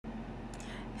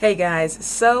Hey guys,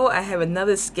 so I have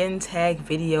another skin tag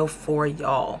video for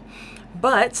y'all,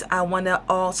 but I want to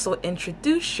also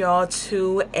introduce y'all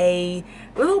to a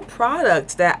little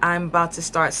product that I'm about to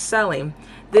start selling.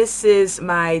 This is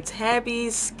my Taffy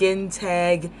skin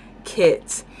tag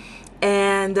kit,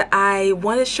 and I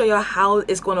want to show y'all how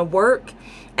it's going to work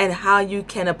and how you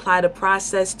can apply the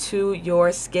process to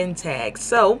your skin tag.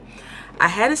 So I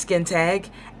had a skin tag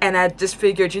and I just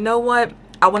figured, you know what?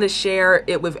 I want to share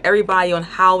it with everybody on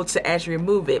how to actually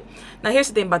remove it. Now, here's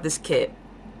the thing about this kit.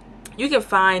 You can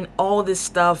find all this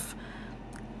stuff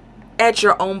at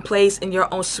your own place in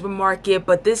your own supermarket,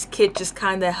 but this kit just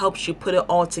kind of helps you put it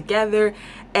all together.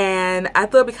 And I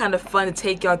thought it'd be kind of fun to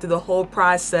take y'all through the whole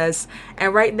process.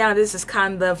 And right now, this is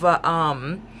kind of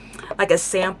a like a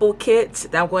sample kit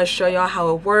that I'm going to show y'all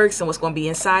how it works and what's going to be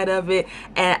inside of it,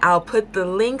 and I'll put the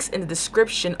links in the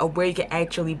description of where you can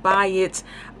actually buy it.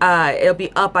 It'll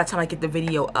be up by the time I get the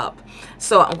video up.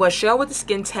 So I'm going to show you what the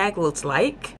skin tag looks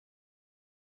like.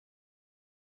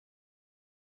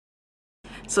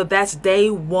 So that's day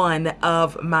one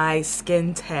of my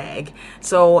skin tag.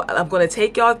 So I'm going to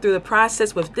take y'all through the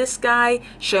process with this guy,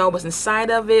 show y'all what's inside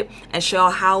of it, and show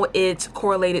y'all how it's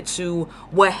correlated to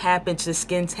what happened to the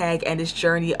skin tag and this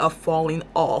journey of falling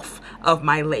off of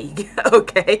my leg.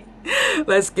 Okay,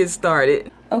 let's get started.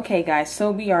 Okay guys,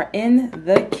 so we are in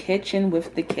the kitchen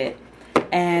with the kit.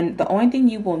 And the only thing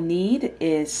you will need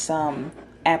is some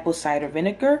apple cider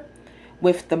vinegar.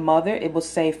 With the mother, it will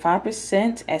say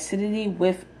 5% acidity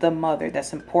with the mother.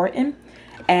 That's important.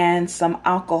 And some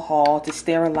alcohol to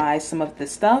sterilize some of the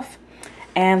stuff.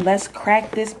 And let's crack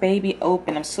this baby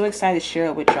open. I'm so excited to share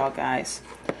it with y'all guys.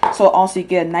 So also you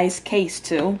get a nice case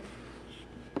too,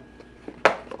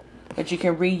 that you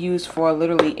can reuse for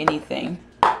literally anything.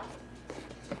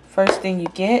 First thing you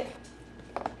get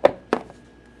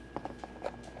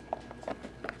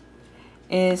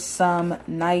is some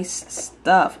nice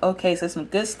stuff. Okay, so some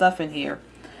good stuff in here.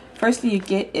 First thing you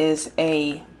get is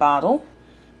a bottle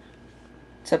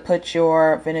to put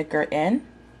your vinegar in.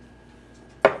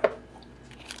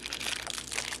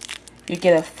 You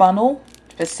get a funnel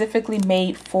specifically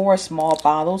made for small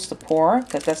bottles to pour,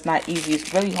 because that's not easy.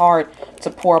 It's really hard to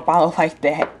pour a bottle like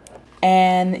that.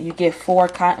 And you get 4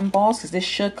 cotton balls, because this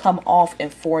should come off in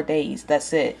 4 days.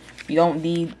 That's it. You don't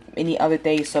need any other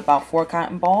days, so about 4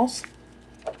 cotton balls.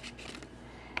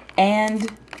 And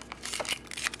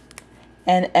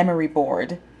an emery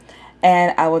board,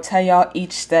 and I will tell y'all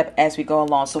each step as we go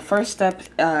along. So first step,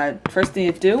 first thing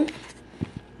you do is,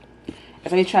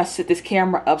 let me try to sit this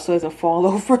camera up so it doesn't fall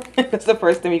over. That's the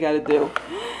first thing we got to do.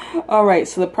 All right,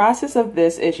 so the process of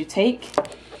this is you take,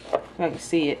 if I can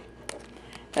see it,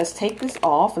 let's take this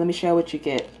off and let me show you what you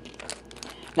get.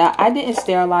 Now, I didn't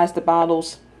sterilize the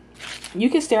bottles. You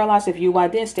can sterilize if you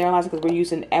want. I didn't sterilize it because we're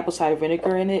using apple cider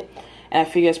vinegar in it, and I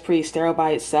figure it's pretty sterile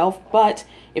by itself. But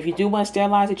if you do want to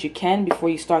sterilize it, you can before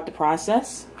you start the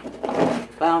process.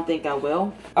 But I don't think I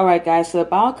will. Alright guys, so the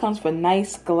bottle comes with a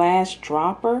nice glass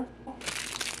dropper.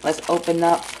 Let's open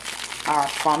up our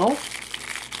funnel.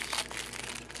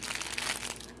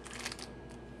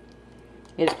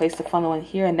 You just place the funnel in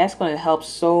here, and that's going to help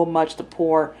so much to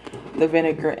pour the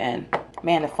vinegar in.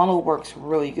 Man, the funnel works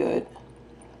really good.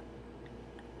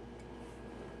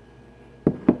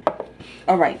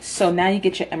 Alright, so now you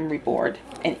get your emery board,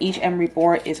 and each emery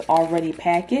board is already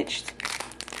packaged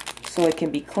so it can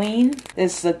be clean.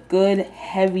 This is a good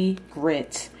heavy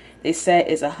grit. They said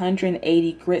it's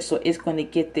 180 grit, so it's going to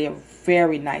get there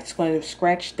very nice. It's going to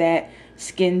scratch that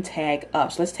skin tag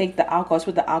up. So let's take the alcohol. That's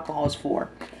what the alcohol is for.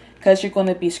 Because you're going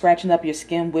to be scratching up your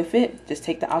skin with it, just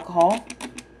take the alcohol,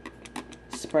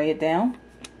 spray it down.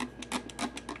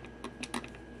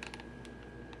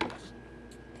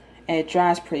 And it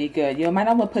dries pretty good. You might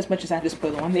not want to put as much as I just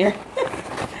put on there.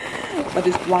 But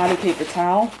this blotted paper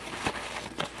towel.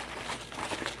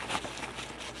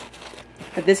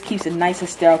 But this keeps it nice and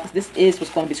sterile, because this is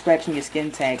what's going to be scratching your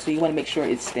skin tag. So you want to make sure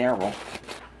it's sterile.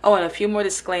 Oh, and a few more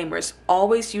disclaimers.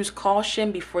 Always use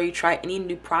caution before you try any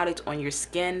new product on your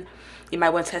skin. You might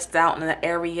want to test it out in an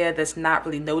area that's not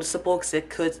really noticeable,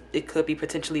 because it could be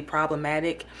potentially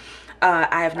problematic.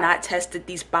 I have not tested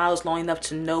these bottles long enough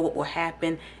to know what will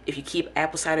happen if you keep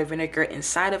apple cider vinegar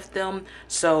inside of them,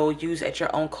 so use at your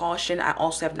own caution. I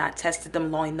also have not tested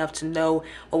them long enough to know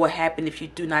what will happen if you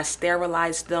do not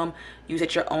sterilize them. Use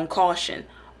at your own caution.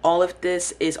 All of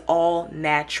this is all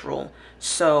natural,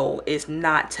 so it's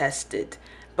not tested,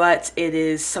 but it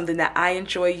is something that I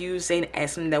enjoy using and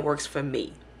something that works for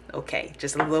me. Okay,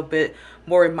 just a little bit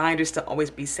more reminders to always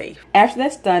be safe. After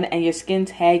that's done and your skin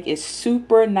tag is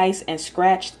super nice and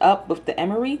scratched up with the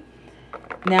emery,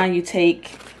 now you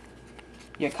take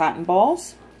your cotton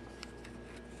balls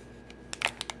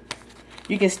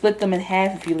You can split them in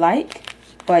half if you like,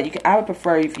 but I would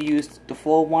prefer if you use the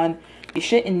full one. You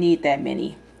shouldn't need that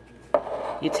many.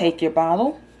 You take your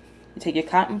bottle, you take your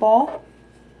cotton ball,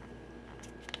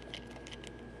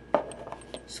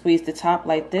 squeeze the top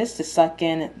like this to suck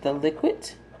in the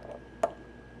liquid.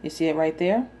 You see it right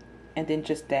there? And then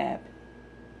just dab.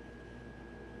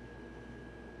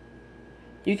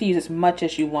 You can use as much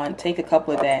as you want. Take a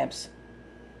couple of dabs.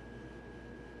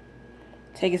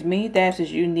 Take as many dabs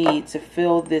as you need to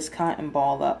fill this cotton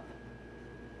ball up.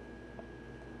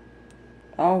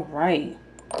 Alright.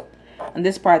 On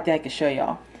this part that I can show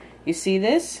y'all. You see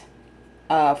this?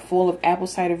 Full of apple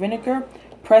cider vinegar.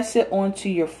 Press it onto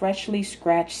your freshly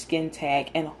scratched skin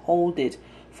tag and hold it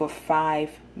for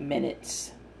 5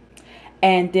 minutes.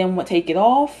 And then we'll take it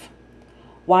off.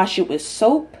 Wash it with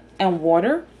soap and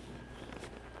water.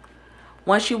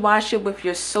 Once you wash it with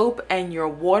your soap and your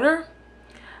water,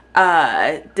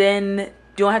 then you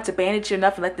don't have to bandage it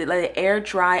enough and let it air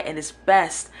dry, and it's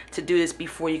best to do this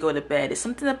before you go to bed. It's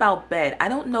something about bed. I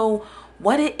don't know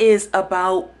what it is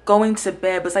about going to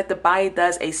bed, but it's like the body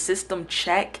does a system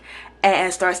check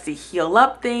and starts to heal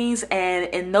up things, and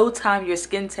in no time your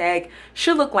skin tag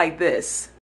should look like this.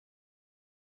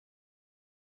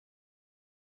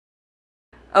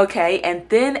 Okay, and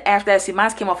then after that, see, mine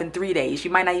came off in 3 days.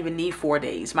 You might not even need 4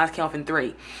 days. Mine came off in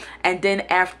 3. And then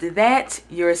after that,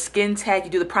 your skin tag, you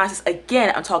do the process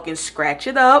again. I'm talking scratch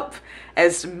it up.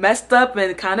 As messed up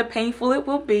and kind of painful it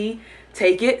will be.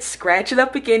 Take it, scratch it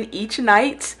up again each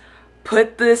night.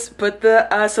 Put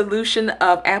the solution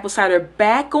of apple cider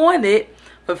back on it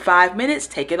for 5 minutes.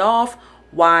 Take it off.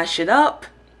 Wash it up.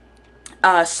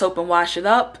 Soap and wash it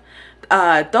up.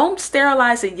 Don't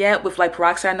sterilize it yet with like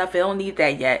peroxide enough. They don't need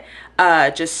that yet.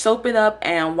 Just soap it up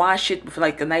and wash it with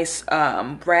like a nice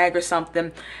rag or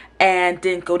something, and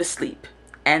then go to sleep.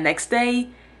 And next day,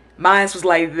 mine was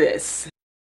like this.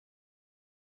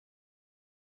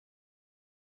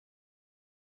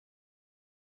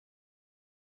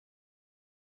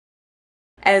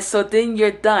 And so then you're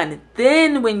done.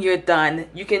 Then when you're done,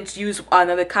 you can use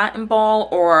another cotton ball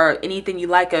or anything you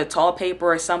like, a towel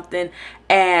paper or something,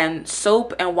 and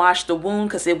soap and wash the wound,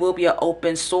 because it will be an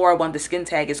open sore when the skin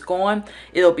tag is gone.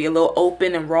 It'll be a little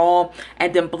open and raw,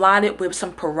 and then blot it with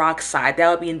some peroxide. That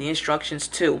will be in the instructions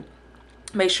too.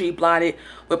 Make sure you blot it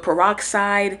with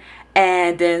peroxide,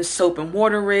 and then soap and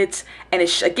water it, and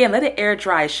again, let it air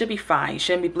dry. It should be fine. You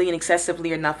shouldn't be bleeding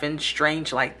excessively or nothing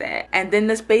strange like that. And then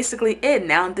that's basically it.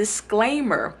 Now,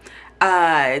 disclaimer,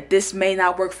 this may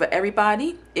not work for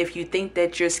everybody. If you think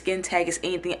that your skin tag is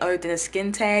anything other than a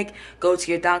skin tag, go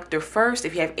to your doctor first.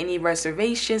 If you have any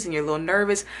reservations and you're a little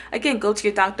nervous, again, go to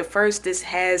your doctor first. This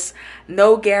has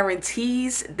no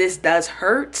guarantees. This does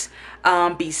hurt.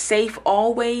 Be safe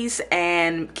always,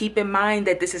 and keep in mind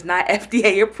that this is not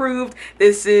FDA approved.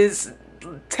 This is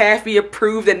Taffy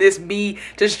approved, and this me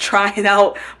just trying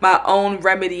out my own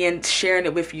remedy and sharing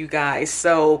it with you guys.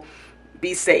 So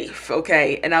be safe,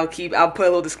 okay? And I'll put a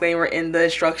little disclaimer in the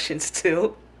instructions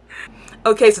too.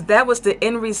 Okay, so that was the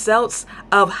end results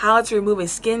of how to remove a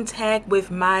skin tag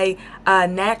with my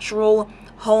natural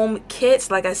home kits.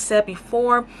 Like I said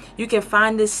before, you can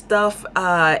find this stuff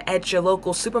at your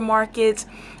local supermarkets,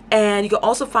 and you can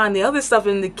also find the other stuff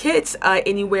in the kits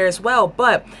anywhere as well.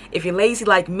 But if you're lazy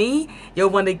like me, you'll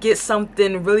want to get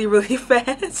something really, really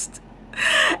fast.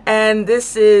 And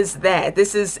this is that.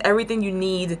 This is everything you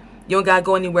need. You don't gotta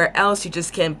go anywhere else. You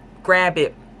just can grab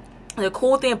it. And the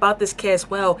cool thing about this kit as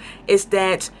well is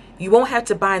that you won't have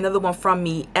to buy another one from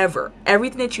me ever.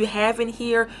 Everything that you have in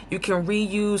here, you can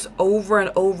reuse over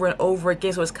and over and over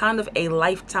again. So it's kind of a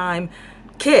lifetime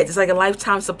kit. It's like a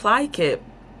lifetime supply kit.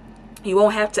 You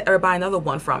won't have to ever buy another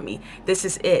one from me. This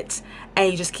is it.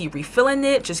 And you just keep refilling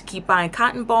it. Just keep buying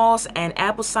cotton balls and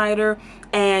apple cider,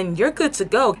 and you're good to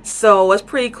go. So it's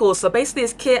pretty cool. So basically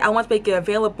this kit, I want to make it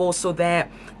available so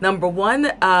that, number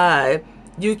one,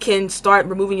 you can start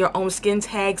removing your own skin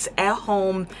tags at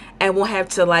home and won't have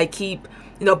to like keep,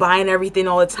 you know, buying everything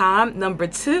all the time. Number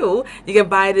two, you can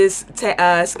buy this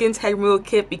skin tag removal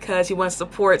kit because you want to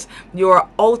support your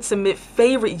ultimate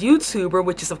favorite YouTuber,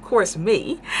 which is of course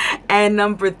me. And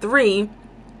number three,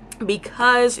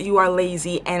 because you are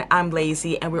lazy and I'm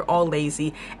lazy and we're all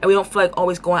lazy and we don't feel like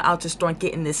always going out to the store and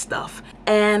getting this stuff.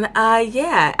 And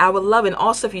yeah, I would love it. And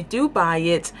also, if you do buy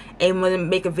it and want to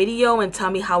make a video and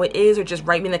tell me how it is, or just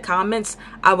write me in the comments,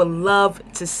 I would love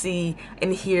to see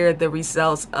and hear the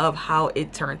results of how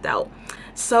it turned out.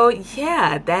 So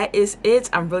yeah, that is it.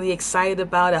 I'm really excited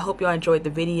about it. I hope y'all enjoyed the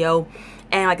video.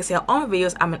 And like I said, on my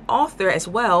videos, I'm an author as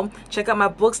well. Check out my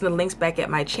books and the links back at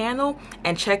my channel,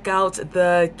 and check out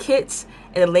the kits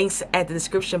and the links at the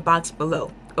description box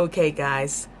below. Okay,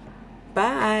 guys.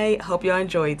 Bye. Hope y'all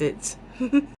enjoyed it.